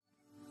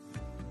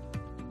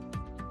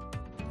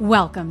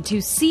Welcome to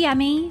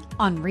CME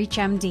on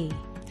ReachMD.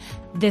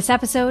 This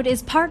episode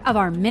is part of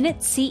our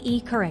Minute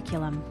CE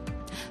curriculum.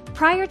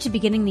 Prior to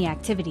beginning the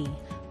activity,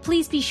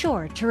 please be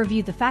sure to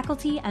review the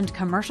faculty and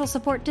commercial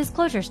support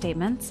disclosure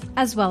statements,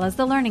 as well as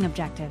the learning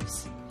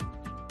objectives.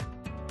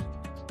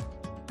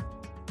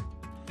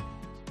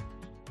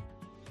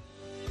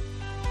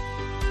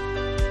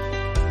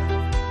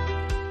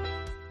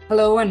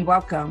 Hello and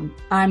welcome.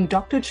 I'm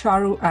Dr.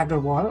 Charu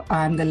Aggarwal.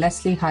 I'm the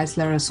Leslie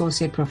Heisler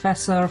Associate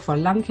Professor for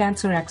Lung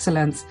Cancer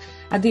Excellence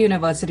at the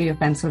University of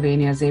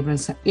Pennsylvania's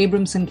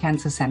Abramson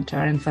Cancer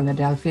Center in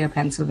Philadelphia,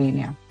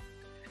 Pennsylvania.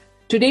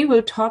 Today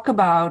we'll talk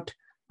about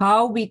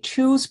how we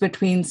choose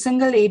between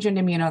single-agent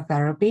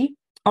immunotherapy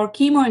or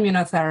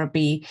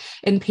chemoimmunotherapy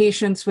in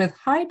patients with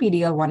high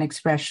PD-L1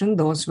 expression,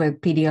 those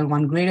with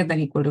PD-L1 greater than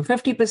or equal to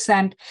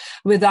 50%,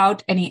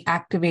 without any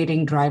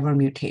activating driver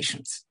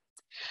mutations.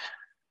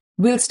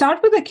 We'll start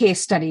with a case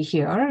study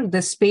here.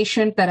 This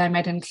patient that I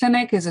met in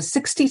clinic is a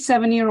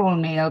 67-year-old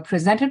male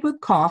presented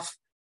with cough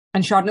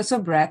and shortness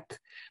of breath.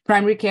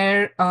 Primary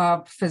care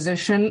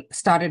physician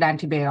started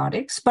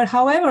antibiotics. But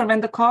however, when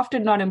the cough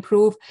did not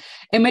improve,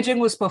 imaging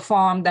was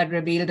performed that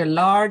revealed a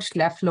large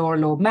left lower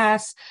lobe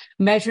mass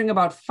measuring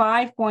about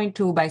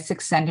 5.2 by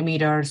 6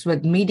 centimeters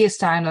with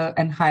mediastinal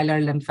and hilar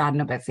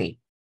lymphadenopathy.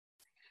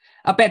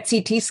 A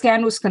PET-CT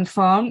scan was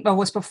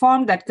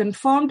performed that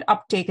confirmed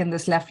uptake in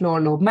this left lower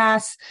lobe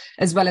mass,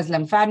 as well as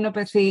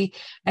lymphadenopathy.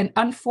 And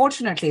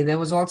unfortunately, there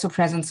was also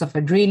presence of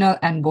adrenal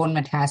and bone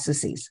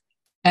metastases.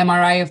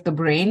 MRI of the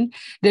brain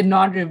did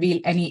not reveal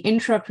any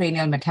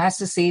intracranial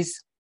metastases.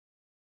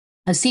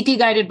 A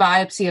CT-guided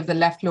biopsy of the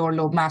left lower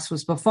lobe mass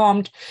was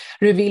performed,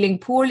 revealing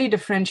poorly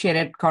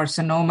differentiated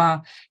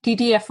carcinoma,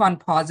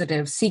 TTF1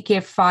 positive,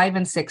 CK5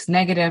 and 6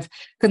 negative,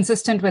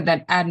 consistent with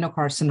an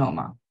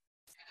adenocarcinoma.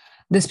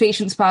 This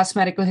patient's past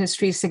medical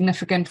history is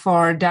significant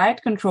for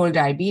diet-controlled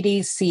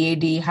diabetes,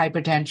 CAD,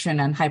 hypertension,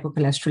 and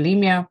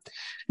hypocholesterolemia.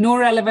 No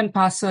relevant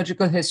past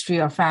surgical history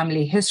or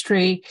family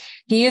history.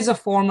 He is a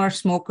former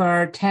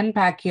smoker,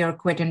 10-pack year,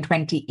 quit in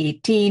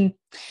 2018.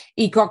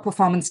 ECOG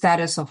performance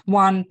status of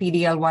 1,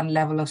 PD-L1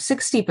 level of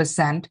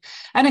 60%,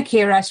 and a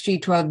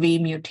KRAS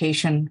G12V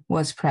mutation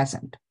was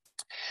present.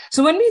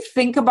 So when we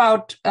think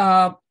about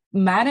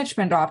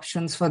management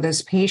options for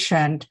this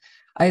patient,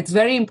 it's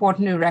very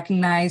important to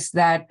recognize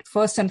that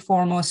first and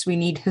foremost, we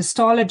need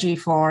histology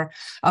for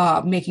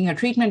making a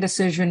treatment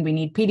decision. We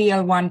need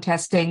PD-L1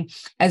 testing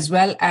as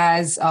well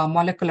as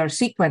molecular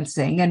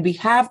sequencing, and we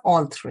have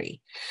all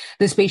three.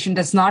 This patient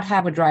does not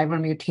have a driver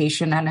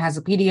mutation and has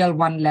a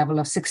PD-L1 level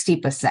of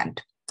 60%.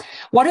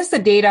 What is the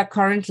data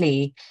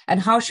currently,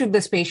 and how should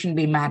this patient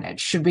be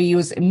managed? Should we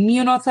use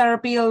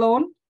immunotherapy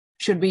alone?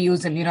 Should we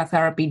use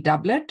immunotherapy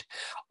doublet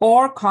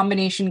or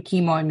combination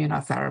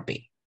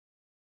chemoimmunotherapy?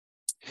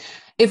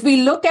 If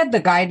we look at the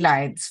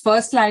guidelines,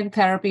 first-line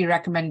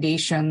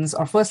recommendations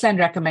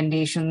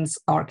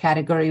are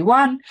category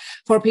 1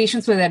 for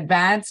patients with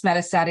advanced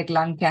metastatic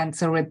lung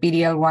cancer with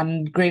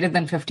PD-L1 greater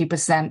than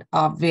 50%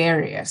 are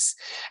various.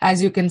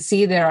 As you can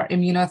see, there are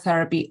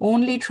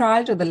immunotherapy-only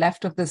trials to the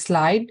left of the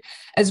slide,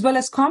 as well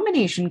as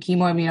combination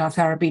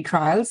chemoimmunotherapy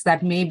trials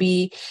that may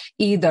be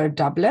either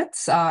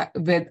doublets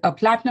with a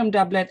platinum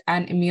doublet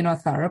and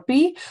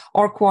immunotherapy,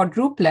 or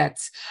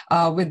quadruplets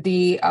with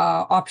the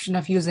option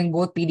of using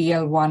both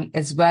PD-L1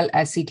 as well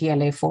as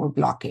CTLA-4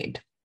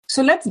 blockade.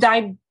 So let's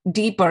dive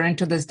deeper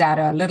into this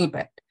data a little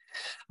bit.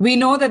 We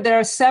know that there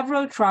are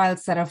several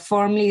trials that have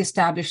firmly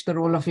established the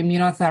role of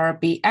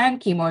immunotherapy and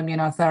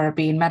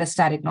chemoimmunotherapy in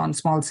metastatic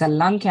non-small cell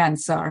lung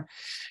cancer.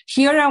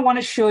 Here, I want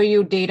to show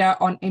you data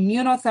on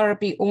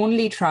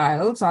immunotherapy-only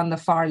trials on the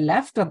far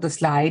left of the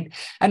slide.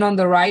 And on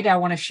the right, I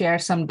want to share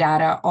some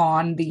data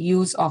on the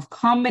use of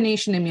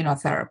combination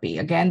immunotherapy.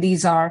 Again,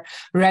 these are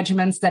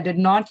regimens that did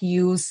not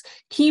use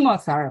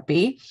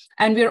chemotherapy.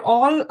 And we're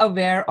all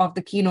aware of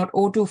the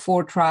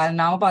Keynote-024 trial,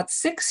 now about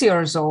 6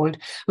 years old,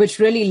 which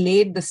really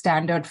laid the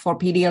standard for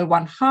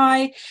PD-L1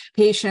 high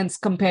patients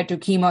compared to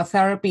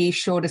chemotherapy,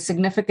 showed a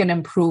significant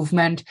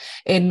improvement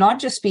in not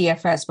just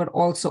PFS, but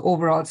also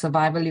overall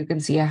survival. You can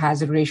see a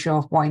hazard ratio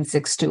of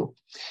 0.62.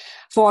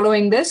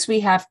 Following this, we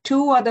have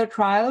 2 other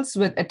trials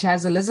with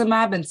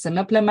atezolizumab and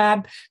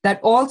cemiplimab that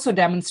also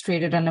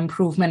demonstrated an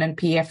improvement in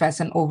PFS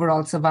and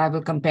overall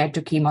survival compared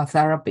to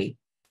chemotherapy.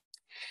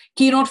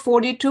 Keynote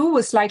 42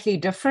 was slightly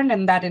different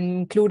in that it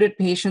included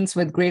patients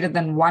with greater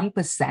than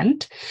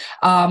 1%,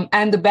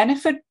 and the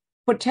benefit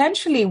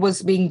potentially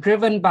was being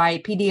driven by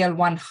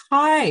PD-L1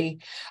 high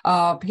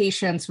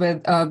patients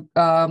with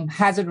a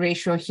hazard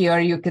ratio here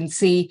you can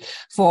see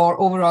for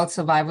overall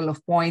survival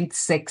of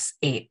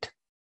 0.68.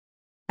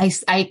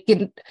 I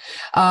can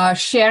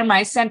share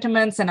my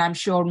sentiments, and I'm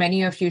sure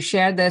many of you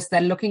share this,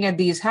 that looking at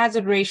these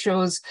hazard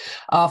ratios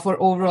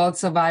for overall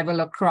survival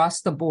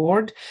across the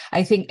board,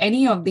 I think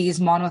any of these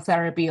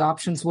monotherapy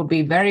options would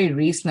be very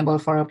reasonable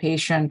for a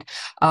patient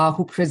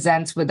who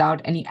presents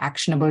without any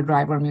actionable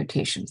driver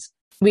mutations.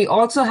 We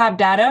also have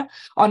data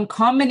on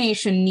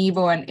combination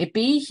Nivo and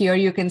Ipi. Here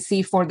you can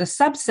see for the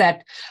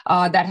subset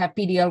that have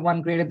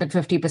PD-L1 greater than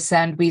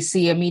 50%, we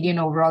see a median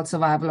overall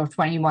survival of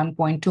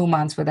 21.2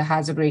 months with a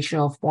hazard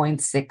ratio of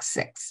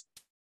 0.66.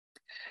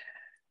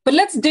 But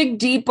let's dig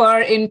deeper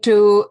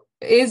into,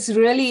 is there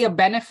really a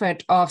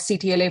benefit of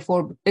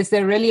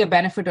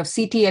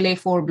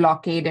CTLA-4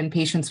 blockade in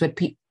patients with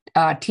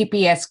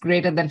TPS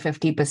greater than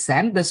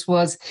 50%. This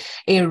was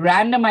a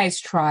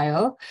randomized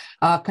trial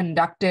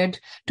conducted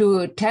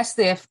to test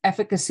the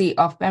efficacy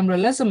of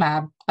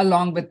pembrolizumab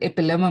along with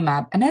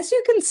ipilimumab. And as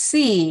you can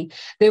see,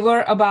 there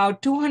were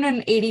about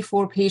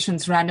 284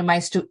 patients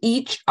randomized to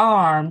each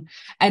arm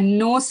and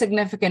no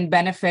significant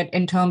benefit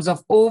in terms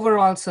of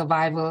overall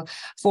survival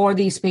for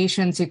these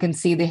patients. You can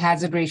see the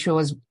hazard ratio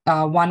is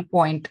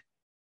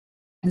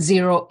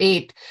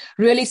 1.08,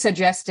 really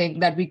suggesting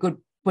that we could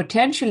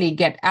potentially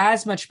get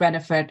as much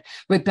benefit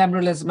with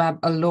pembrolizumab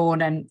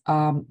alone and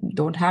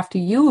don't have to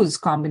use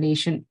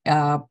combination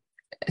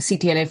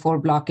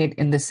CTLA-4 blockade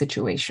in this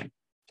situation.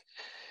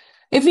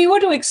 If we were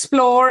to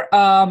explore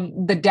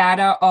the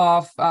data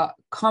of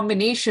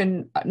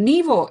combination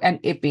Nivo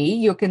and Ipi,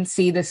 you can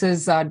see this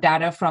is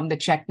data from the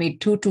Checkmate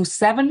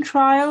 227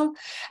 trial.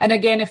 And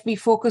again, if we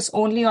focus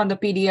only on the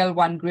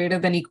PD-L1 greater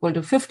than equal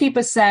to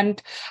 50%,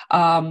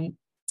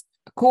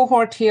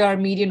 cohort here,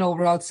 median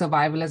overall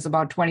survival is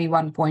about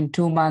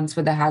 21.2 months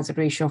with a hazard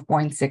ratio of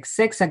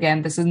 0.66.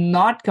 Again, this is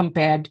not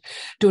compared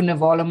to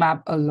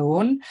nivolumab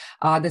alone.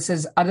 This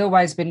has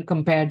otherwise been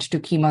compared to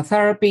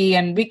chemotherapy.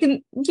 And we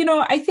can,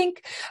 I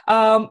think,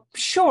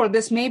 sure,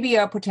 this may be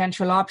a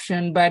potential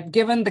option, but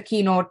given the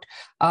keynote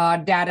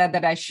data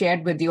that I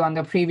shared with you on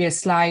the previous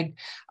slide,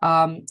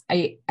 I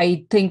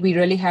think we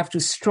really have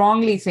to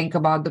strongly think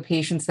about the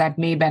patients that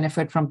may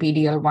benefit from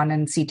PD-L1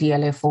 and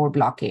CTLA-4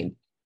 blockade.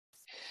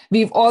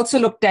 We've also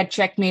looked at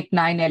Checkmate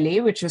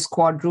 9LA, which is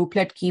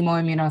quadruplet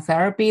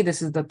chemoimmunotherapy.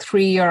 This is the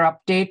 3-year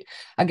update.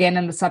 Again,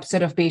 in the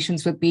subset of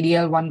patients with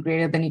PD-L1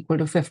 greater than equal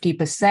to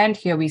 50%.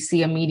 Here we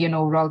see a median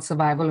overall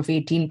survival of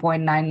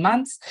 18.9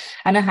 months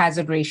and a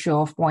hazard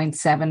ratio of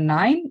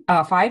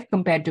 0.75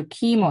 compared to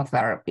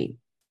chemotherapy.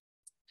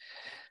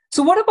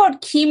 So what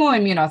about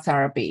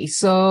chemoimmunotherapy?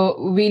 So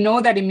we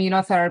know that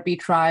immunotherapy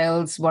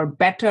trials were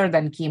better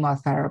than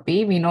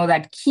chemotherapy. We know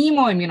that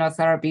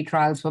chemoimmunotherapy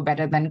trials were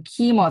better than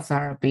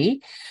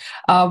chemotherapy.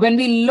 When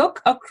we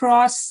look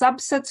across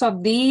subsets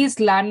of these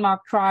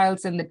landmark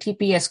trials in the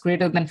TPS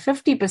greater than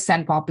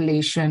 50%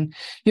 population,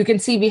 you can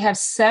see we have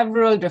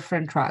several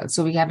different trials.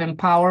 So we have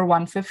Empower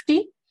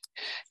 150,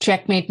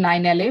 Checkmate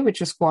 9LA,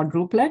 which is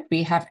quadruplet.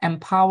 We have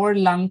Empower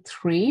Lung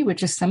 3,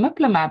 which is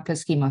cemiplimab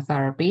plus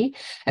chemotherapy.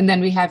 And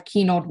then we have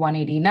Keynote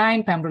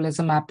 189,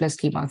 pembrolizumab plus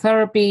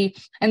chemotherapy.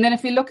 And then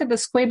if we look at the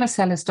squamous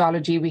cell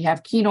histology, we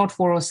have Keynote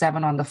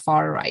 407 on the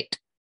far right.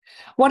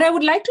 What I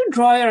would like to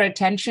draw your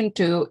attention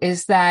to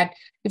is that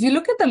if you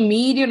look at the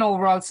median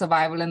overall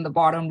survival in the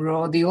bottom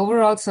row, the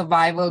overall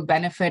survival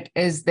benefit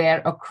is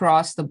there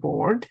across the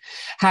board.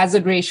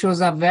 Hazard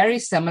ratios are very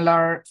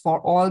similar for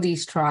all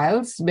these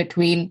trials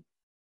between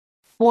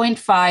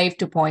 0.5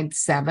 to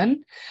 0.7.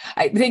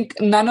 I think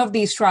none of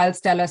these trials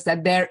tell us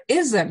that there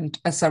isn't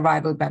a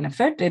survival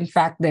benefit. In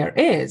fact, there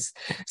is.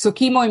 So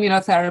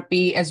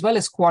chemoimmunotherapy as well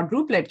as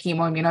quadruplet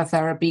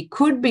chemoimmunotherapy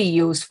could be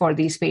used for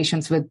these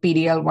patients with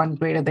PD-L1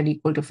 greater than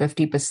equal to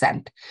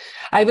 50%.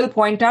 I will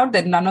point out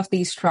that none of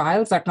these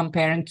trials are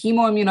comparing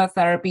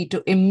chemoimmunotherapy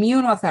to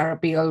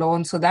immunotherapy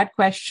alone. So that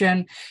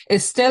question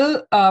is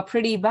still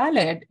pretty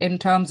valid in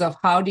terms of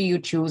how do you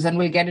choose, and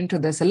we'll get into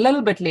this a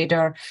little bit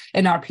later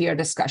in our peer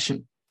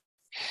discussion.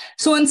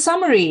 So in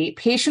summary,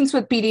 patients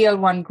with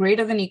PD-L1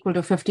 greater than equal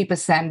to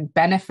 50%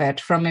 benefit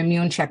from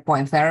immune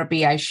checkpoint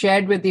therapy. I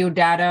shared with you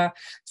data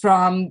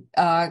from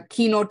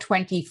Keynote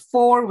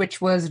 24, which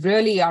was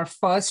really our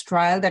first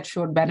trial that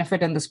showed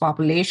benefit in this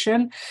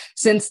population.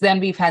 Since then,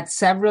 we've had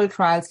several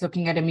trials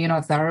looking at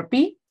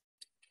immunotherapy.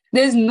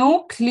 There's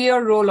no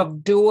clear role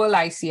of dual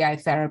ICI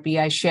therapy.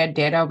 I shared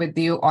data with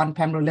you on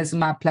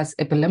pembrolizumab plus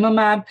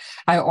ipilimumab.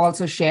 I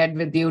also shared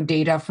with you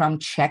data from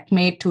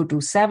Checkmate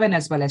 227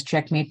 as well as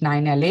Checkmate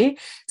 9LA.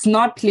 It's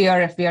not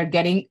clear if we are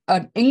getting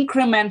an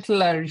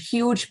incremental or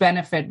huge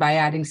benefit by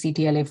adding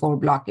CTLA-4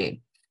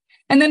 blockade.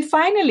 And then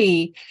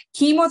finally,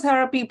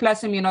 chemotherapy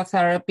plus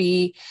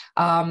immunotherapy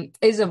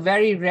is a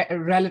very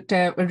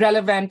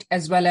relevant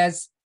as well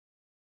as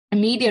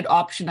immediate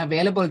option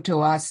available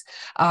to us.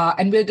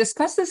 And we'll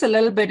discuss this a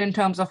little bit in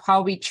terms of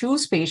how we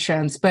choose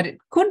patients, but it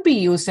could be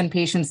used in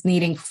patients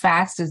needing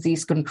fast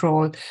disease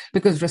control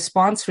because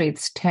response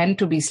rates tend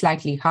to be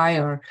slightly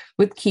higher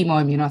with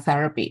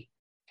chemoimmunotherapy.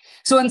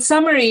 So in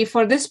summary,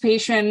 for this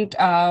patient,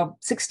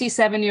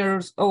 67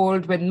 years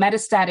old with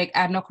metastatic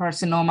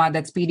adenocarcinoma,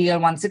 that's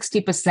PD-L1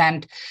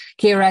 60%,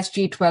 KRAS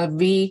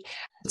G12V.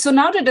 So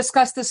now to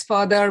discuss this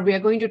further, we are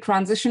going to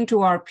transition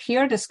to our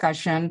peer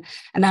discussion,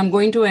 and I'm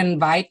going to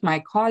invite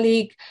my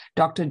colleague,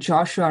 Dr.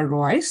 Joshua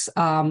Royce.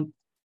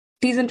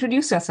 Please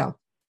introduce yourself.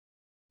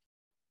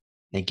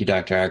 Thank you,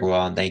 Dr.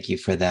 Aggarwal, and thank you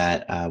for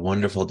that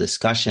wonderful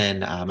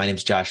discussion. My name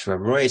is Joshua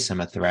Royce. I'm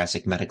a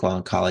thoracic medical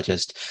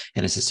oncologist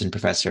and assistant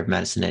professor of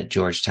medicine at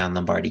Georgetown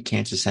Lombardi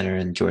Cancer Center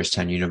and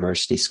Georgetown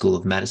University School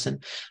of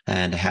Medicine,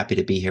 and happy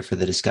to be here for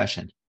the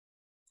discussion.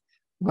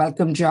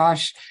 Welcome,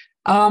 Josh.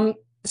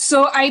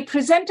 So I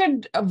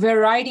presented a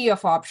variety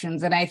of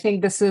options, and I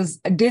think this is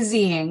a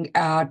dizzying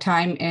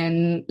time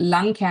in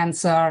lung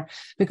cancer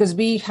because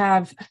we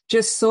have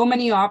just so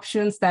many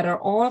options that are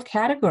all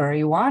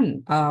category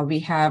one. We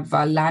have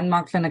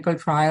landmark clinical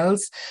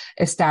trials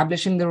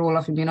establishing the role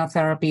of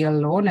immunotherapy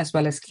alone as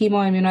well as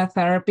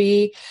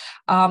chemoimmunotherapy.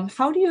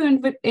 How do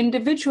you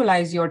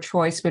individualize your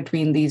choice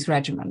between these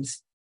regimens?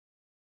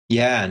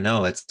 Yeah,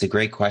 no, it's a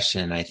great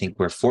question. I think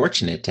we're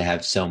fortunate to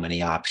have so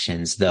many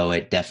options, though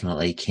it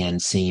definitely can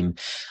seem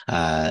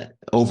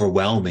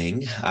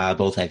overwhelming,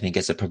 both I think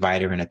as a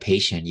provider and a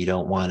patient. You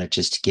don't want to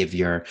just give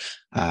your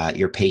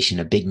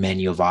patient a big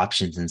menu of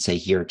options and say,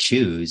 here,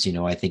 choose.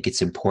 I think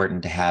it's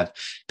important to have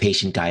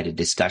patient-guided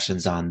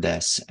discussions on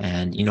this.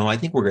 And, I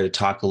think we're going to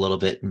talk a little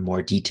bit in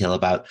more detail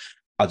about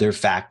other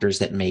factors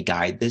that may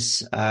guide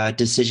this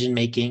decision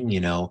making,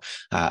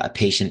 a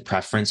patient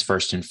preference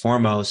first and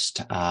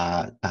foremost,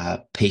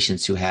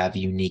 patients who have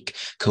unique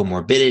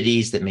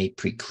comorbidities that may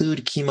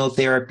preclude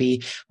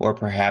chemotherapy, or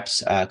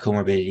perhaps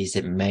comorbidities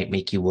that might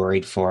make you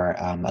worried for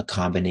a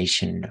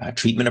combination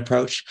treatment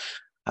approach.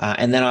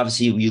 And then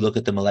obviously you look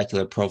at the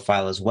molecular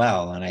profile as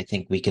well. And I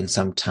think we can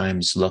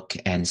sometimes look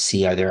and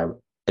see, are there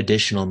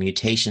additional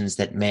mutations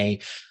that may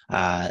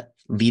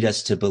lead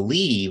us to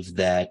believe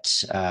that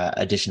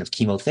addition of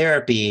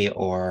chemotherapy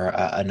or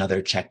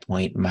another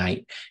checkpoint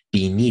might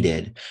be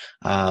needed.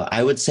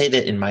 I would say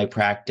that in my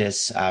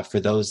practice, for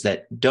those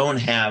that don't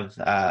have,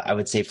 I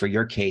would say for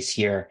your case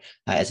here,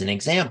 as an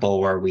example,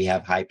 where we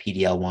have high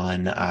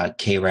PD-L1,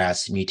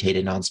 KRAS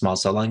mutated non-small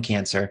cell lung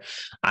cancer,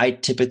 I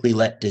typically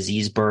let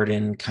disease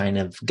burden kind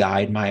of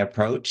guide my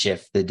approach.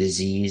 If the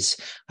disease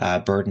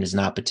burden is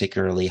not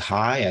particularly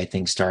high, I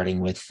think starting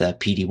with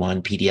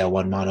PD-1,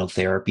 PD-L1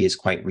 monotherapy is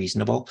quite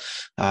reasonable.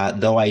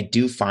 Though I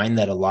do find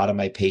that a lot of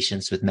my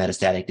patients with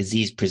metastatic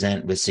disease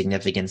present with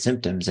significant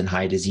symptoms and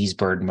high disease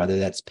burden, whether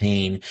that's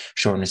pain,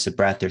 shortness of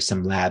breath, or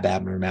some lab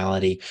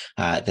abnormality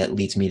that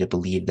leads me to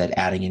believe that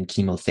adding in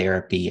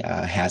chemotherapy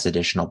has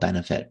additional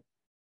benefit.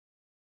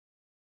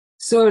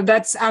 So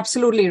that's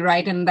absolutely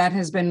right. And that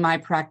has been my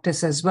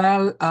practice as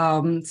well.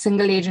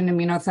 Single agent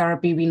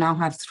immunotherapy, we now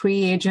have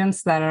 3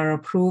 agents that are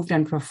approved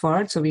and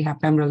preferred. So we have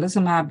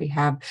pembrolizumab, we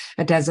have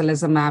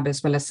atezolizumab,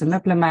 as well as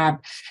cemiplimab.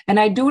 And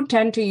I do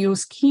tend to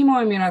use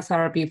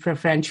chemoimmunotherapy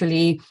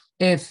preferentially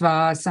if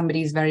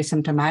somebody is very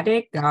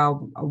symptomatic.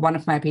 One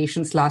of my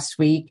patients last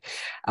week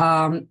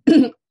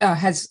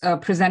has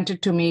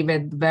presented to me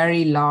with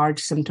very large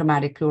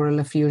symptomatic pleural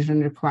effusion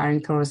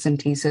requiring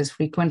thoracentesis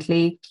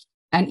frequently.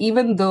 And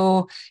even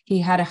though he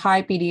had a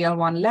high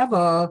PD-L1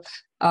 level,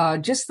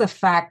 just the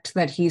fact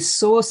that he's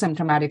so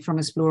symptomatic from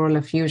his pleural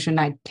effusion,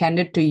 I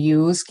tended to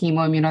use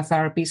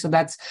chemoimmunotherapy. So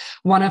that's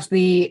one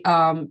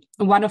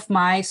of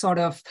my sort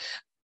of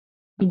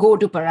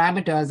go-to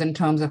parameters in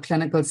terms of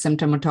clinical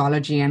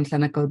symptomatology and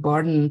clinical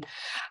burden.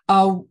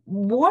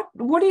 What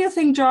do you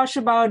think, Josh,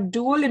 about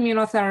dual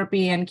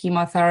immunotherapy and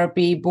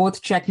chemotherapy?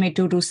 Both Checkmate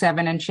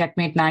 227 and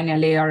Checkmate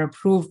 9LA are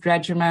approved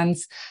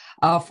regimens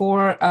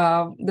for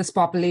this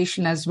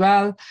population as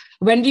well.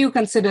 When do you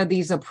consider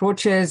these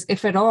approaches,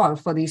 if at all,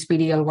 for these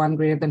PD-L1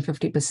 greater than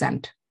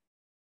 50%?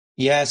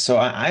 Yeah, so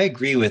I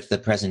agree with the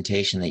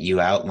presentation that you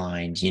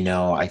outlined.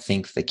 I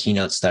think the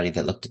keynote study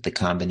that looked at the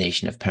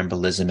combination of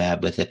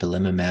pembrolizumab with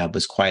ipilimumab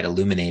was quite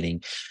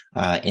illuminating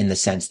in the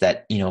sense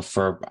that,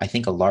 for I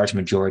think a large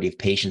majority of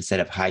patients that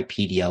have high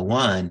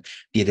PD-L1,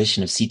 the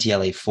addition of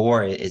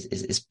CTLA-4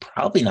 is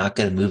probably not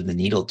going to move the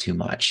needle too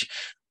much.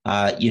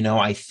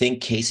 I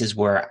think cases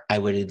where I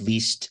would at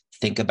least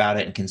think about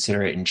it and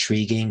consider it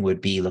intriguing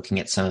would be looking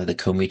at some of the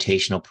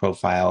co-mutational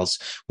profiles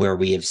where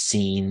we have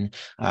seen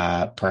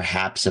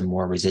perhaps a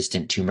more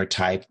resistant tumor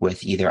type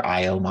with either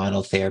IO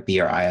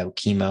monotherapy or IO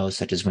chemo,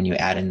 such as when you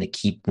add in the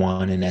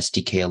KEAP1 and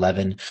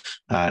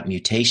STK11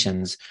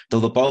 mutations, though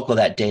the bulk of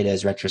that data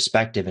is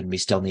retrospective and we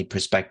still need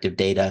prospective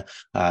data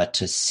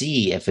to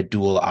see if a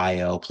dual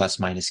IO plus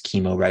minus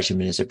chemo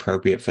regimen is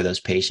appropriate for those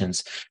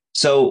patients.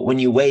 So when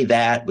you weigh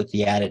that with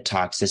the added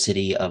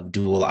toxicity of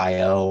dual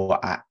IO,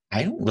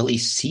 I don't really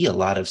see a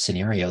lot of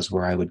scenarios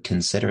where I would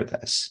consider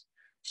this.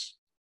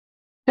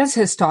 Does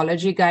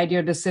histology guide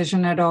your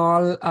decision at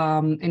all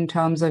in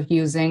terms of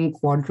using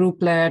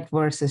quadruplet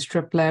versus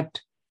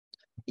triplet?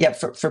 Yeah,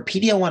 for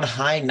PD-L1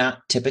 high,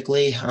 not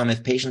typically.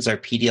 If patients are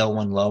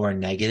PD-L1 low or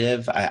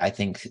negative, I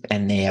think,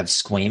 and they have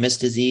squamous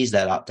disease,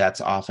 that's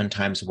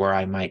oftentimes where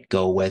I might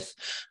go with,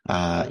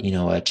 a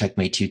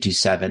Checkmate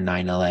 227,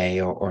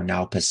 9LA, or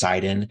now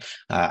Poseidon.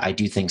 I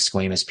do think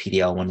squamous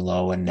PD-L1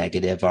 low and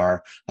negative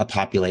are a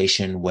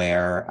population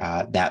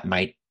where that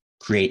might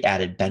create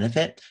added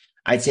benefit.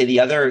 I'd say the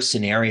other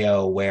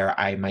scenario where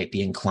I might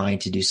be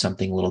inclined to do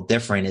something a little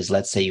different is,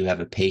 let's say you have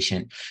a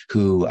patient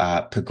who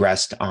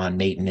progressed on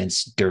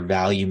maintenance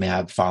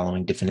durvalumab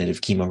following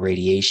definitive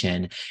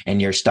chemoradiation,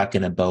 and you're stuck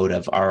in a boat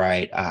of, all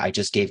right, I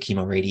just gave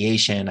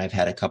chemoradiation, I've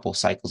had a couple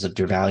cycles of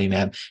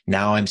durvalumab,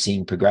 now I'm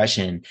seeing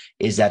progression.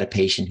 Is that a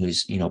patient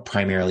who's,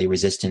 primarily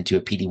resistant to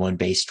a PD-1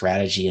 based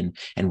strategy,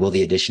 and will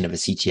the addition of a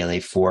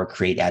CTLA-4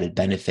 create added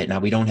benefit? Now,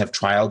 we don't have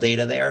trial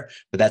data there,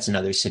 but that's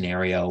another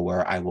scenario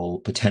where I will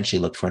potentially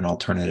look for an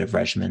alternative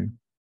regimen.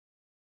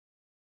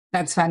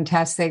 That's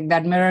fantastic.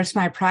 That mirrors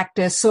my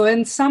practice. So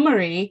in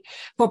summary,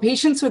 for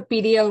patients with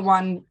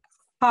PD-L1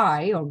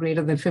 high or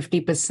greater than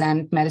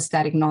 50%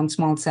 metastatic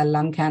non-small cell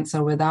lung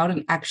cancer without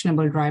an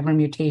actionable driver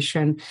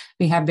mutation,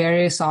 we have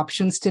various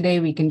options today.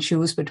 We can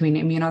choose between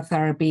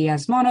immunotherapy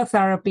as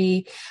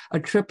monotherapy, a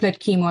triplet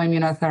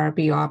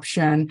chemoimmunotherapy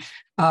option.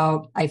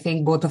 I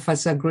think both of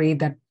us agree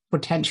that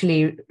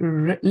potentially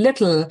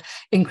little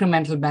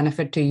incremental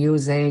benefit to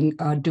using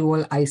a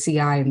dual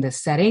ICI in this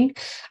setting.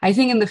 I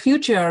think in the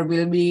future,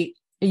 we'll be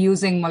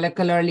using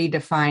molecularly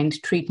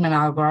defined treatment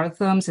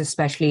algorithms,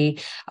 especially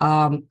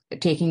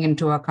taking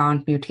into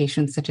account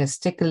mutations such as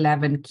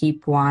STK11,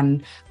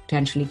 KEAP1,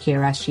 potentially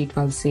KRAS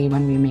G12C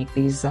when we make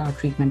these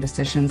treatment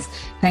decisions.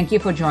 Thank you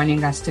for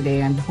joining us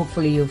today, and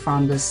hopefully you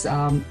found this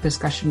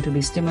discussion to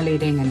be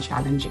stimulating and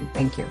challenging.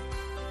 Thank you.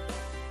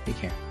 Take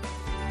care.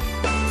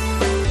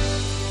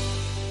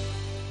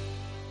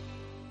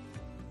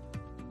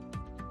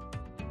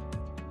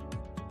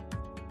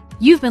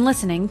 You've been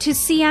listening to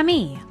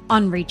CME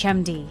on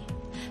ReachMD.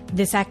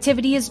 This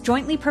activity is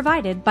jointly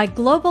provided by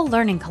Global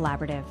Learning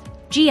Collaborative,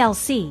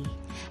 GLC,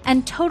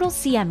 and Total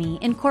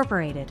CME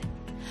Incorporated.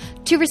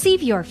 To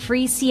receive your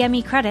free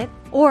CME credit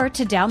or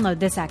to download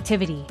this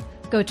activity,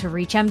 go to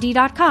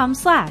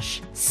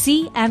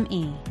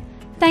reachmd.com/CME.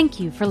 Thank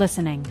you for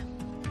listening.